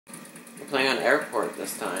playing on Airport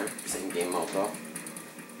this time. Same game mode though.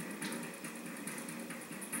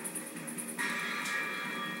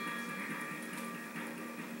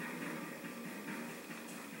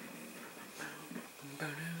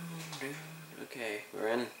 Okay, we're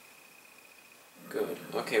in. Good.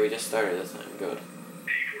 Okay, we just started this time. Good.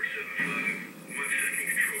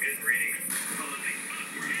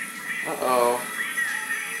 Uh-oh.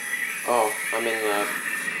 Oh, I'm in the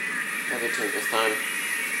other team this time.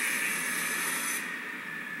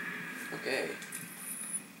 Okay.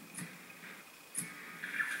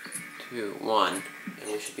 2, 1.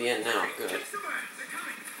 And we should be in now. Good.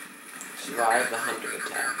 Survive the hunter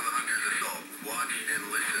attack.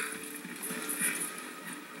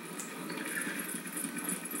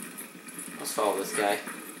 Let's follow this guy.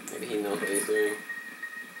 Maybe he knows what he's doing.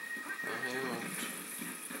 I don't.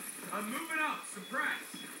 I'm moving up. Suppress.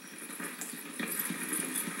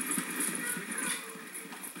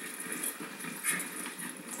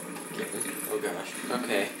 Getting. Oh gosh.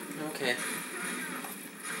 Okay. Okay. 90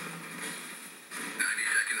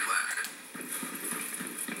 seconds left.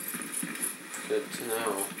 Good to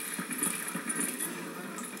know.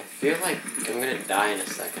 I feel like I'm gonna die in a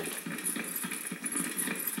second.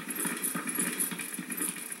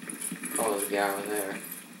 Oh, there's a guy over there. I'm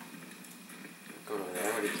going over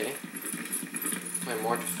there, what are you kidding? I have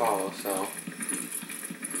more to follow, so.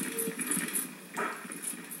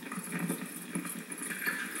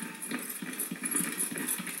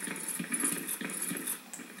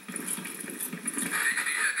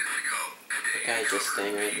 The guy's just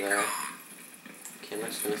staying right there. Okay, I'm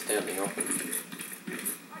just gonna stay out in the open.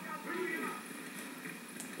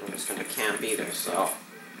 I'm just gonna camp either, so.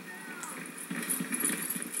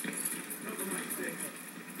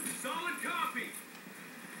 Solid copy.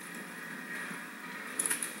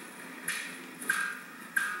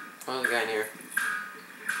 Oh, there's a guy in here.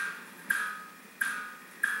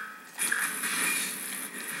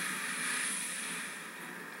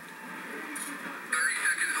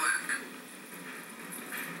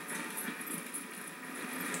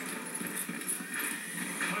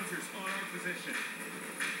 Hunters on our position.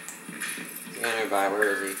 There's a guy nearby, where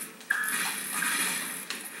is he?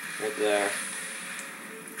 Right there.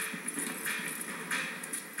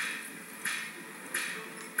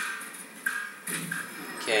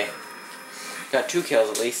 Okay. Got 2 kills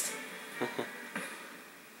at least.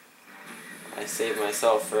 I saved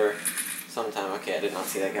myself for some time. Okay, I did not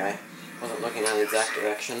see that guy. Wasn't looking in the exact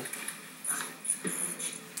direction.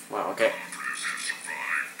 Wow, okay.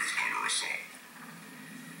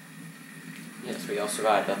 Yes, we all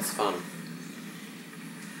survived. That's fun.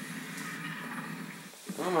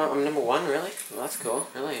 Oh, I'm number 1, really? Well, that's cool.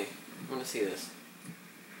 Really? I want to see this.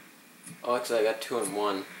 Oh, actually, I got 2 and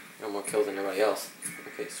 1. Got more kills than everybody else.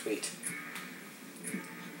 Okay, sweet.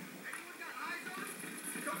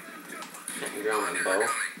 Can't draw my bow.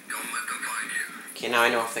 Okay, now I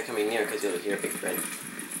know if they're coming near because you'll hear a big red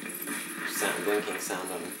sound, blinking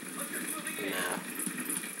sound on the map.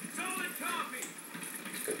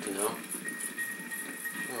 It's good to know.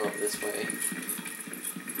 We'll go up this way.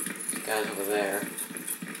 These guys over there.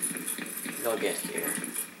 They'll get here.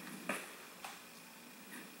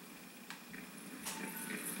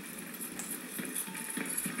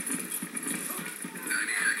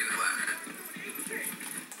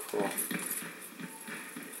 Cool.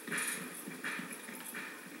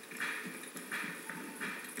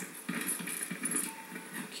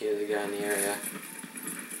 Okay, there's a guy in the area.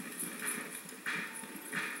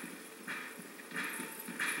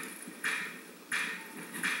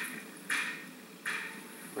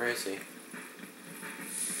 Where is he?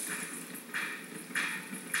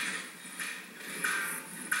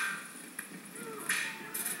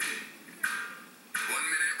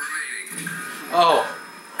 Oh,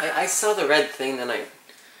 I saw the red thing, then I...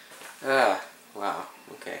 wow,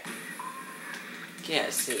 okay. Yeah, I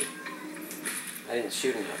see. I didn't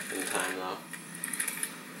shoot enough in time, though.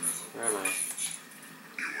 Where am I?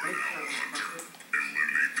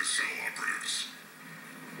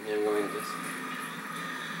 Yeah, I'm going this...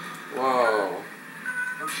 Whoa.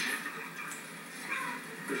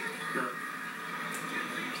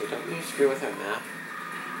 Okay, don't you screw with our map.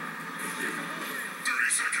 30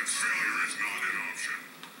 seconds, failure is not an option.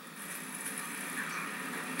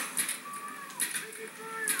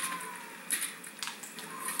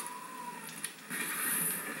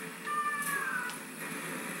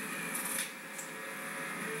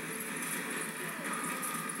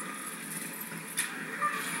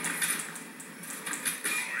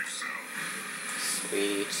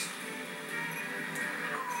 Sweet.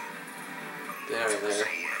 Get out of there.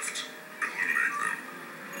 Left. Eliminate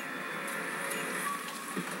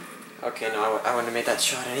Okay, no, I wouldn't have made that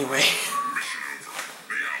shot anyway.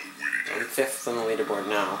 I'm 5th on the leaderboard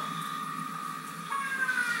now.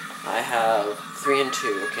 I have 3 and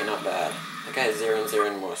 2. Okay, not bad. That guy has 0 and 0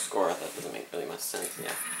 and more score. That doesn't make really much sense.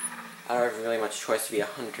 Yeah, I don't have really much choice to be a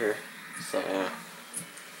hunter. So yeah.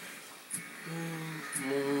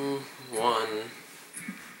 1.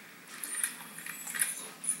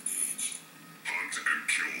 Hunt and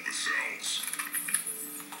kill the cells.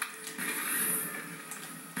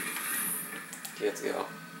 Okay, let's go.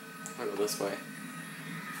 I'll go this way.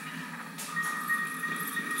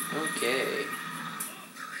 Okay.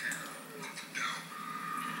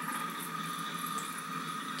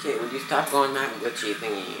 Okay, would you stop going that glitchy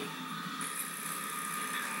thingy?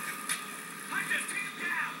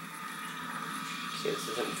 Okay, this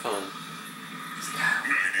isn't fun. Let's go.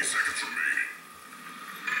 90 seconds remaining.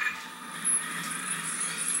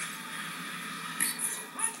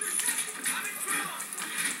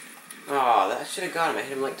 Oh, that should have got him. I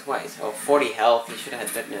hit him like twice. Oh, 40 health. He should have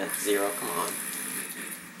had bitten at 0. Come on.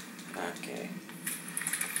 Okay.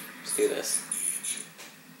 Let's do this.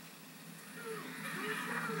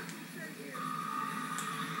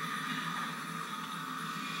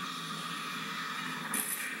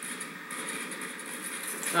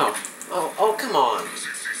 Oh, come on. 60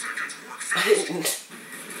 seconds. Work I fast. didn't.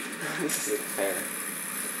 This isn't fair.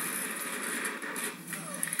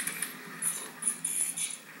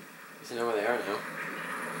 Does he know where they are now?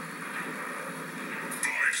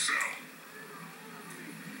 5 cell.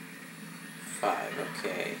 5,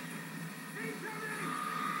 okay.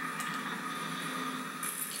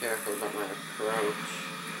 Careful about my approach.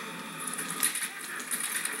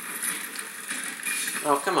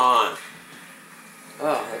 Oh, come on.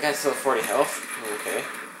 Oh, that guy's still 40 health? Okay.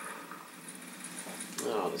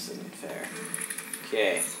 Oh, this isn't fair.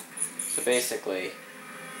 Okay. So basically,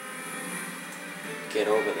 get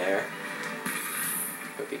over there.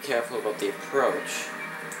 But be careful about the approach.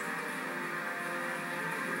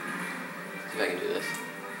 See if I can do this.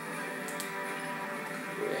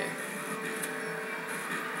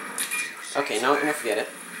 Okay, no, forget it.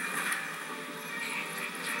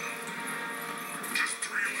 Just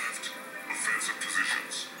 3 left. Offensive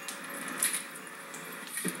positions.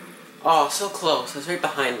 Oh, so close. I was right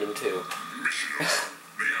behind him, too. Mission over.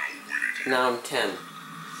 They outwitted you. Now I'm 10th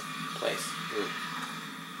place.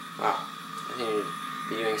 Wow. I think you'd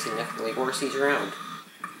be doing significantly worse each round.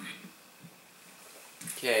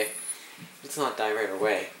 Okay. Let's not die right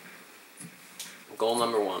away. Goal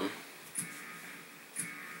number 1.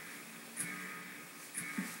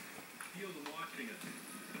 Field of watching us.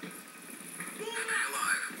 Stay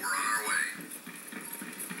alive. We're on our way.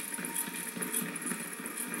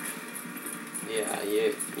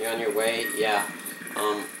 Yeah, you're on your way. Yeah.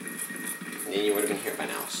 Then you would have been here by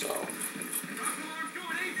now, so. Alarm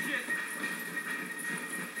going apeshit.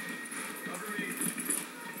 Cover me.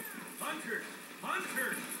 Hunters!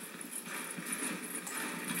 Hunters!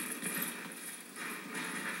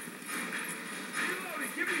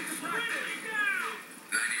 Reloading! Give me some practice! Down!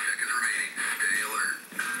 90 seconds remaining. Stay alert.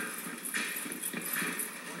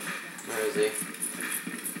 Where is he?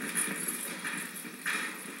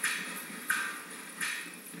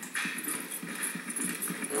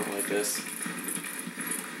 I don't like this.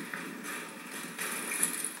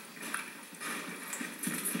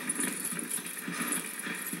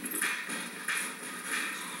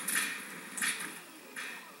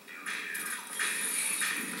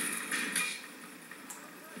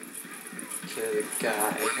 Okay, the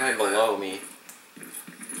guy below me.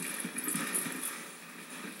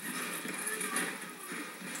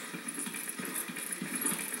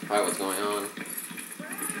 Probably what's going on.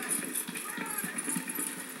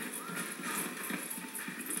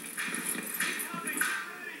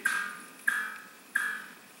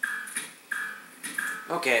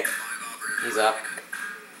 Okay, he's up.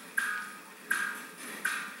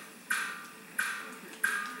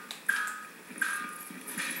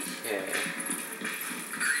 Okay.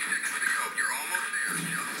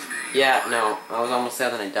 Yeah, no, I was almost there,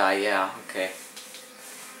 then I died. Yeah, okay.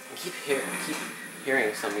 I keep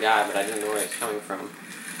hearing some guy, but I didn't know where he's coming from. 2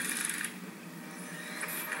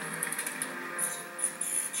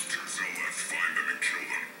 cell left. Find them and kill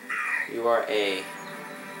them. Now. You are a...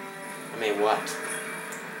 I mean, what? 1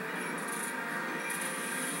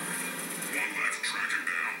 left. Track him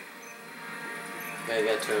down. Gotta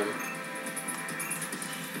get to him.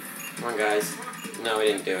 Come on, guys. No, we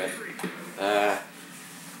didn't do it.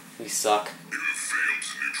 We suck. You have failed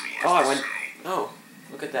to neutralize Oh, I the went... cell. Oh,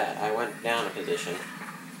 look at that. I went down a position.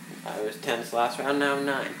 I was 10th last round, now I'm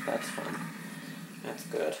 9th. That's fun. That's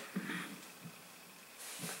good.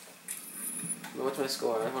 What's my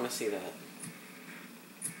score? I want to see that.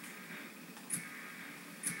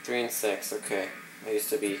 3 and 6. Okay. I used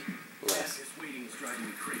to be less. This waiting is driving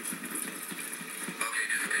me crazy. Okay,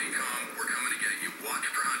 just stay calm. We're coming to get you. Watch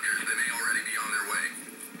for hunters. They may already be on their way.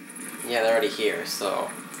 Yeah, they're already here, so...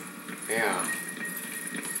 Yeah.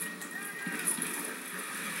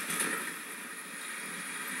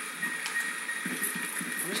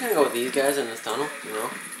 I'm just gonna go with these guys in this tunnel, you know?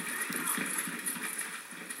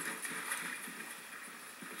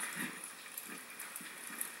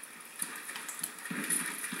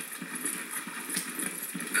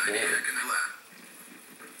 Okay. Seconds left.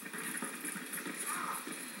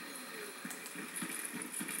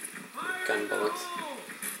 Gun bullets.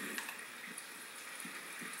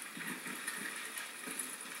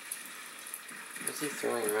 What's he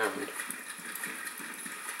throwing around? Give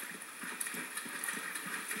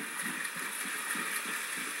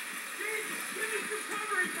me some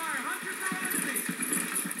covering fire! Hunters are on me!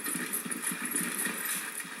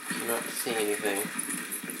 I'm not seeing anything.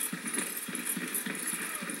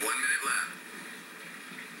 1 minute left.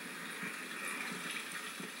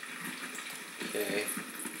 Okay.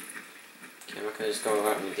 Okay, I'm not gonna just go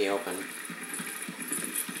out into the open.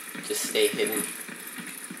 Just stay hidden.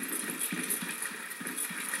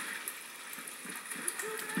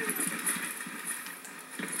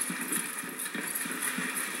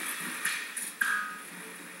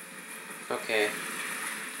 Okay.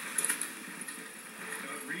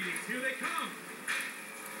 Readings, here they come!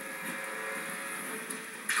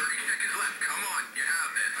 30 seconds left. Come on, you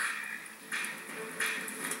have this.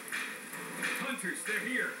 Hunters, they're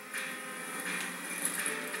here!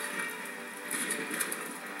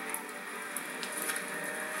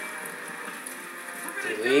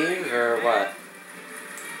 Did he leave or what?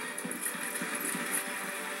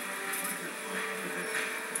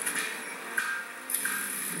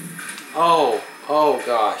 Oh! Oh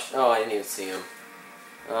gosh. Oh, I didn't even see him.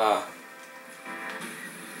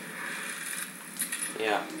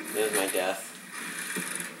 Yeah, there's my death.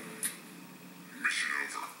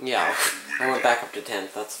 Yeah, I went back up to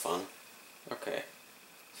 10th. That's fun. Okay.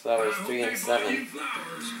 So that was 3 and 7.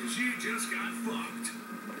 Flowers, 'cause you just got fucked.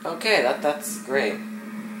 Okay, that's great.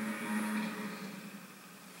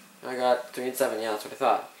 I got 3 and 7, yeah, that's what I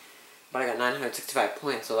thought. But I got 965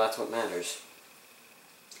 points, so that's what matters.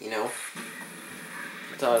 You know?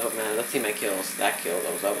 That's always what matters. Let's see my kills. That kill,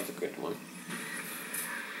 that was a good one.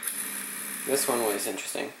 This one was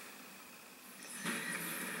interesting.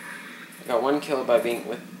 I got 1 kill by being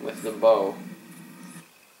with the bow.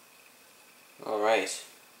 Alright.